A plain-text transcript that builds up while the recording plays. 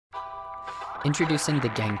Introducing the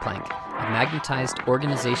Gangplank, a magnetized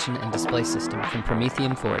organization and display system from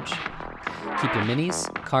Promethium Forge. Keep your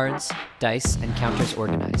minis, cards, dice, and counters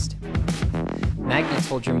organized. Magnets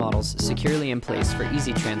hold your models securely in place for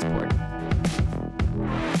easy transport.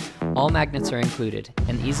 All magnets are included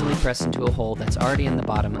and easily press into a hole that's already in the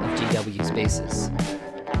bottom of GW's bases.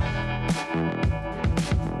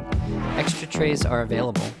 Extra trays are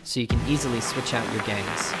available, so you can easily switch out your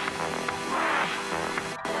gangs.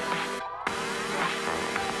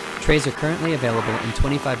 Trays are currently available in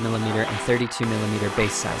 25mm and 32mm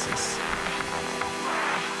base sizes.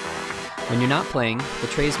 When you're not playing, the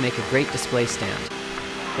trays make a great display stand.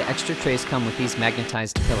 The extra trays come with these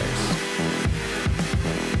magnetized pillars.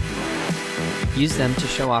 Use them to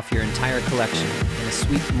show off your entire collection in a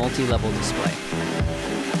sweet multi-level display.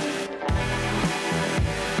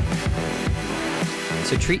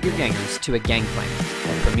 So treat your gangers to a gangplank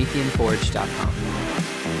at PromethiumForge.com.